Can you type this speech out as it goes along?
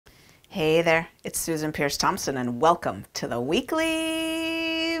Hey there, it's Susan Pierce Thompson and welcome to the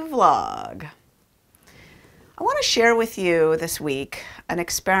weekly vlog. I want to share with you this week an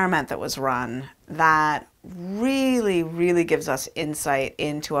experiment that was run that really gives us insight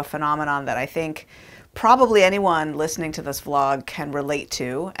into a phenomenon that I think probably anyone listening to this vlog can relate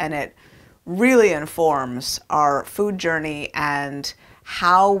to, and it really informs our food journey and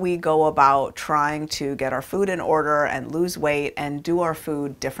how we go about trying to get our food in order and lose weight and do our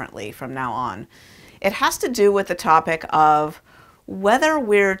food differently from now on. It has to do with the topic of whether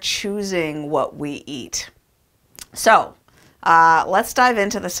we're choosing what we eat. So let's dive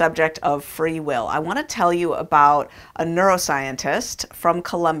into the subject of free will. I want to tell you about a neuroscientist from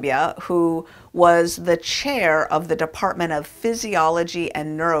Colombia who was the chair of the Department of Physiology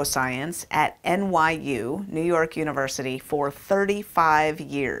and Neuroscience at NYU, New York University, for 35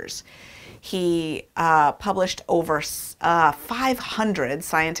 years. He published over 500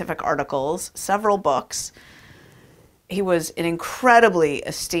 scientific articles, several books. He was an incredibly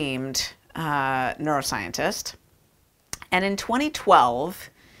esteemed neuroscientist. And in 2012,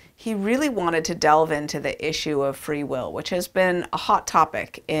 he really wanted to delve into the issue of free will, which has been a hot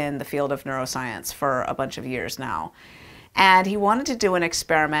topic in the field of neuroscience for a bunch of years now. And he wanted to do an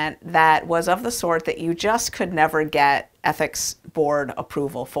experiment that was of the sort that you just could never get ethics board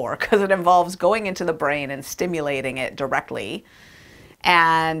approval for, because it involves going into the brain and stimulating it directly.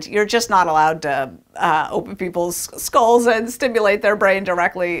 And you're just not allowed to open people's skulls and stimulate their brain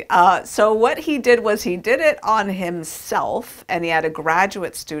directly. So what he did was he did it on himself, and he had a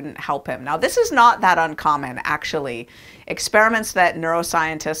graduate student help him. Now, this is not that uncommon, actually. Experiments that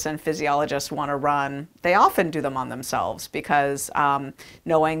neuroscientists and physiologists want to run, they often do them on themselves because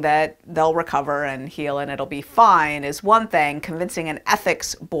knowing that they'll recover and heal and it'll be fine is one thing. Convincing an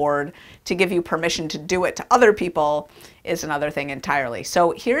ethics board to give you permission to do it to other people is another thing entirely.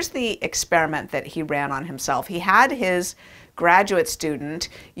 So here's the experiment that he ran on himself. He had his graduate student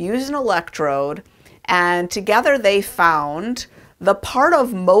use an electrode, and together they found the part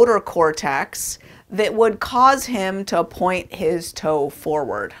of motor cortex that would cause him to point his toe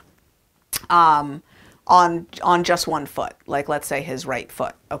forward on just one foot, like let's say his right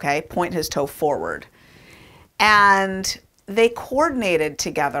foot, okay? Point his toe forward. And they coordinated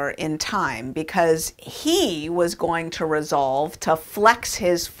together in time because he was going to resolve to flex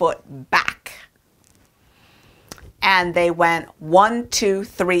his foot back. And they went 1, 2,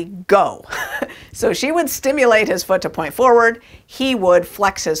 3, go. So she would stimulate his foot to point forward. He would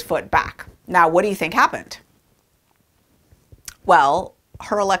flex his foot back. Now, what do you think happened? Well,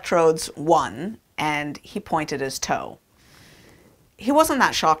 her electrodes won, and he pointed his toe. He wasn't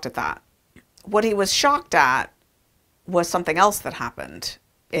that shocked at that. What he was shocked at was something else that happened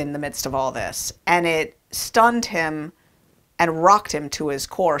in the midst of all this, and it stunned him and rocked him to his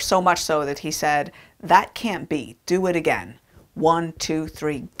core, so much so that he said, "That can't be. Do it again. 1, 2,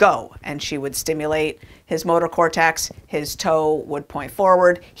 3, go." And she would stimulate his motor cortex. His toe would point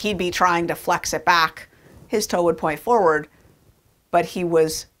forward. He'd be trying to flex it back. His toe would point forward, but he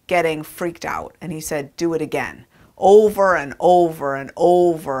was getting freaked out. And he said, "Do it again." Over and over and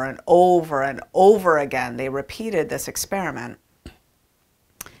over and over and over again, they repeated this experiment.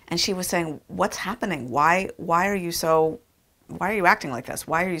 And she was saying, "What's happening? Why are you acting like this?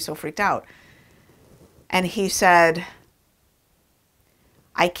 Why are you so freaked out?" And he said,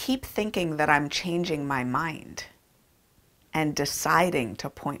 "I keep thinking that I'm changing my mind and deciding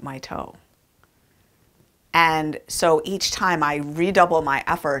to point my toe. And so each time I redouble my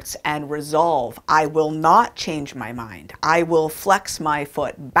efforts and resolve, I will not change my mind. I will flex my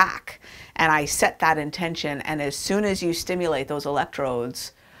foot back." And I set that intention. And as soon as you stimulate those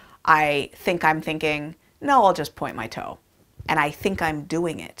electrodes, I think I'm thinking, "No, I'll just point my toe." And I think I'm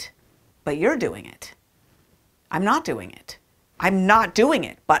doing it, but you're doing it. I'm not doing it. I'm not doing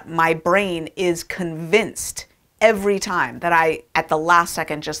it, but my brain is convinced every time that I, at the last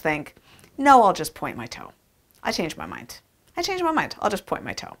second, just think, "No, I'll just point my toe. I changed my mind. I changed my mind. I'll just point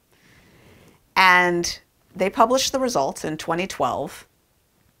my toe." And they published the results in 2012.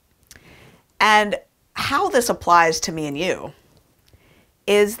 And how this applies to me and you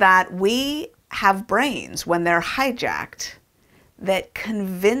is that we have brains, when they're hijacked, that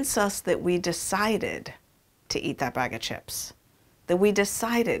convince us that we decided to eat that bag of chips, that we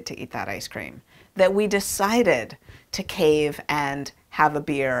decided to eat that ice cream, that we decided to cave and have a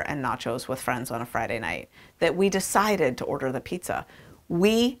beer and nachos with friends on a Friday night, that we decided to order the pizza.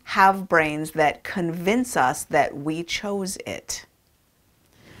 We have brains that convince us that we chose it.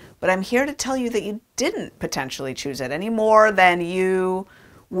 But I'm here to tell you that you didn't potentially choose it any more than you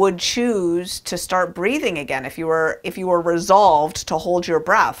would choose to start breathing again, if you were resolved to hold your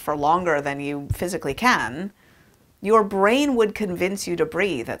breath for longer than you physically can, your brain would convince you to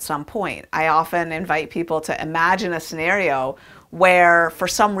breathe at some point. I often invite people to imagine a scenario where for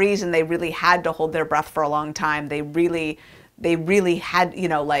some reason they really had to hold their breath for a long time. They really had,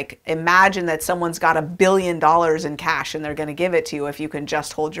 like imagine that someone's got $1 billion in cash and they're going to give it to you if you can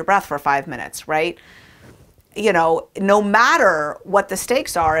just hold your breath for 5 minutes, right? No matter what the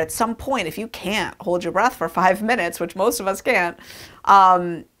stakes are, at some point, if you can't hold your breath for 5 minutes, which most of us can't,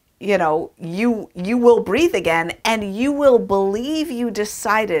 you will breathe again, and you will believe you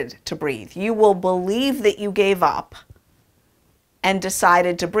decided to breathe. You will believe that you gave up and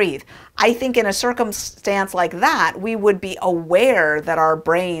decided to breathe. I think in a circumstance like that, we would be aware that our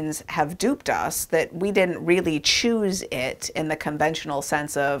brains have duped us, that we didn't really choose it in the conventional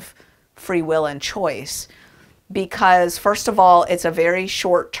sense of free will and choice. Because first of all, it's a very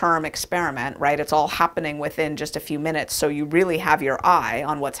short-term experiment, right? It's all happening within just a few minutes, so you really have your eye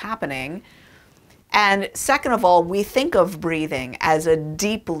on what's happening. And second of all, we think of breathing as a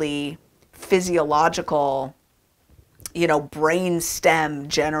deeply physiological, brainstem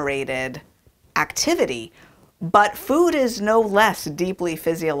generated activity. But food is no less deeply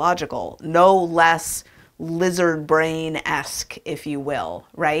physiological, no less lizard brain-esque, if you will,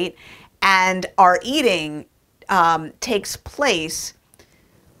 right? And our eating takes place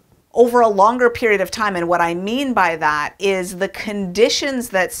over a longer period of time. And what I mean by that is the conditions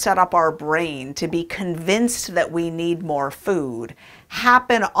that set up our brain to be convinced that we need more food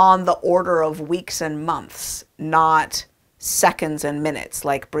happen on the order of weeks and months, not seconds and minutes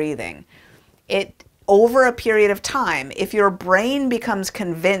like breathing. Over a period of time, if your brain becomes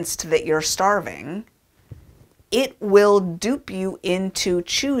convinced that you're starving, it will dupe you into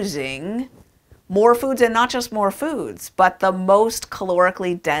choosing more foods, and not just more foods, but the most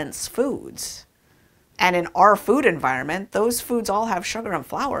calorically dense foods. And in our food environment, those foods all have sugar and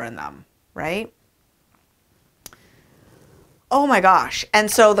flour in them, right? Oh my gosh. And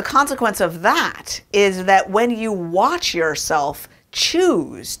so the consequence of that is that when you watch yourself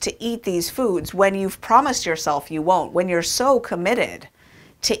choose to eat these foods, when you've promised yourself you won't, when you're so committed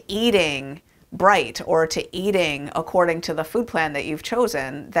to eating bright or to eating according to the food plan that you've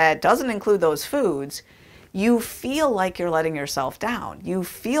chosen that doesn't include those foods, you feel like you're letting yourself down. You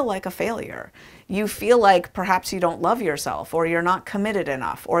feel like a failure. You feel like perhaps you don't love yourself, or you're not committed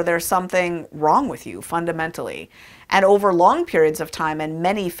enough, or there's something wrong with you fundamentally. And over long periods of time and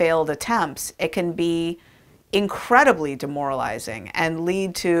many failed attempts, it can be incredibly demoralizing and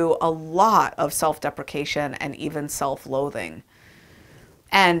lead to a lot of self-deprecation and even self-loathing.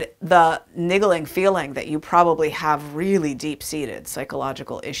 And the niggling feeling that you probably have really deep-seated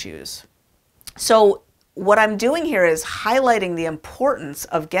psychological issues. So what I'm doing here is highlighting the importance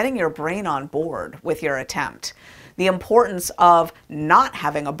of getting your brain on board with your attempt. The importance of not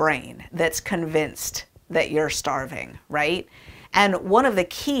having a brain that's convinced that you're starving, right? And one of the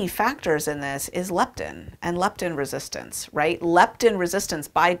key factors in this is leptin and leptin resistance, right? Leptin resistance,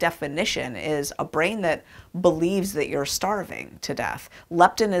 by definition, is a brain that believes that you're starving to death.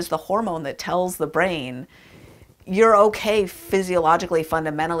 Leptin is the hormone that tells the brain, you're okay physiologically,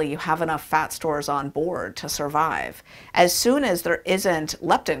 fundamentally, you have enough fat stores on board to survive. As soon as there isn't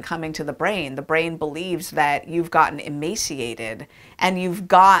leptin coming to the brain believes that you've gotten emaciated and you've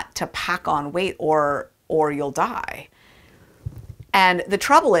got to pack on weight or you'll die. And the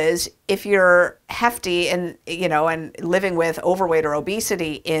trouble is, if you're hefty and, and living with overweight or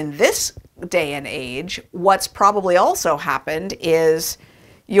obesity in this day and age, what's probably also happened is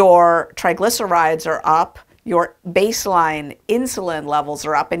your triglycerides are up, your baseline insulin levels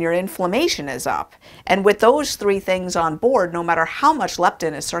are up, and your inflammation is up. And with those three things on board, no matter how much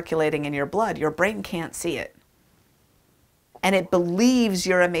leptin is circulating in your blood, your brain can't see it. And it believes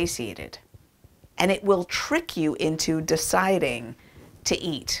you're emaciated. And it will trick you into deciding to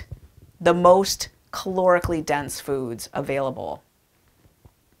eat the most calorically dense foods available.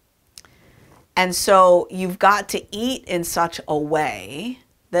 And so you've got to eat in such a way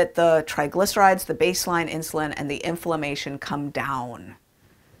that the triglycerides, the baseline insulin, and the inflammation come down,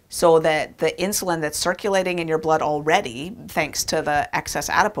 so that the insulin that's circulating in your blood already, thanks to the excess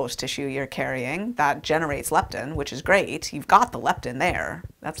adipose tissue you're carrying, that generates leptin, which is great. You've got the leptin there.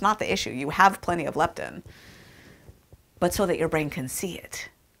 That's not the issue. You have plenty of leptin. But so that your brain can see it.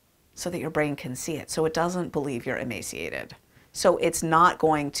 So that your brain can see it. So it doesn't believe you're emaciated. So it's not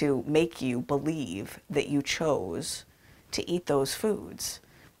going to make you believe that you chose to eat those foods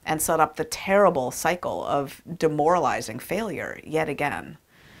and set up the terrible cycle of demoralizing failure yet again.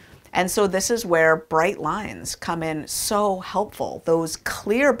 And so this is where bright lines come in so helpful. Those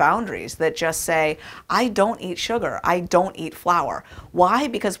clear boundaries that just say, I don't eat sugar, I don't eat flour. Why?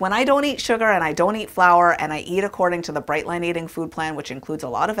 Because when I don't eat sugar and I don't eat flour and I eat according to the bright line eating food plan, which includes a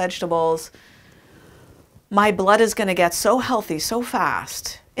lot of vegetables, my blood is going to get so healthy so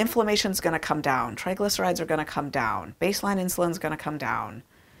fast. Inflammation's going to come down. Triglycerides are going to come down. Baseline insulin's going to come down.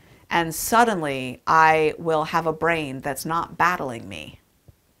 And suddenly I will have a brain that's not battling me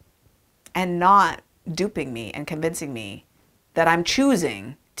and not duping me and convincing me that I'm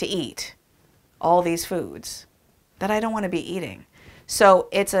choosing to eat all these foods that I don't want to be eating. So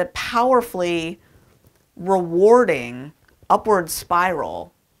it's a powerfully rewarding upward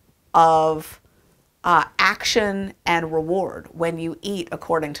spiral of action and reward when you eat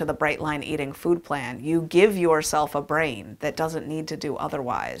according to the bright line eating food plan. You give yourself a brain that doesn't need to do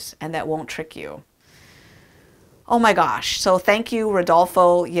otherwise and that won't trick you. Oh my gosh. So thank you,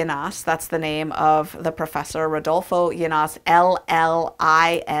 Rodolfo Llanas. That's the name of the professor, Rodolfo Llanas, L-L-I-N-A-S.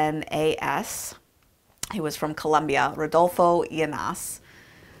 He was from Colombia, Rodolfo Llanas.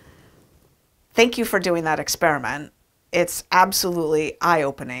 Thank you for doing that experiment. It's absolutely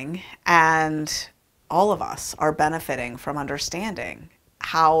eye-opening, and all of us are benefiting from understanding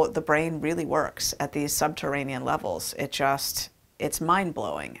how the brain really works at these subterranean levels. It's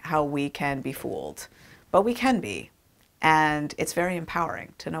mind-blowing how we can be fooled. But we can be, and it's very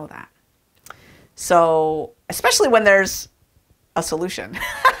empowering to know that. So, especially when there's a solution,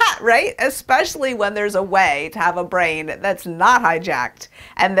 right? Especially when there's a way to have a brain that's not hijacked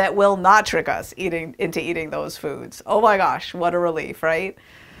and that will not trick us into eating those foods. Oh my gosh, what a relief, right?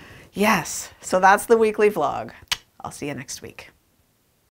 Yes, so that's the weekly vlog. I'll see you next week.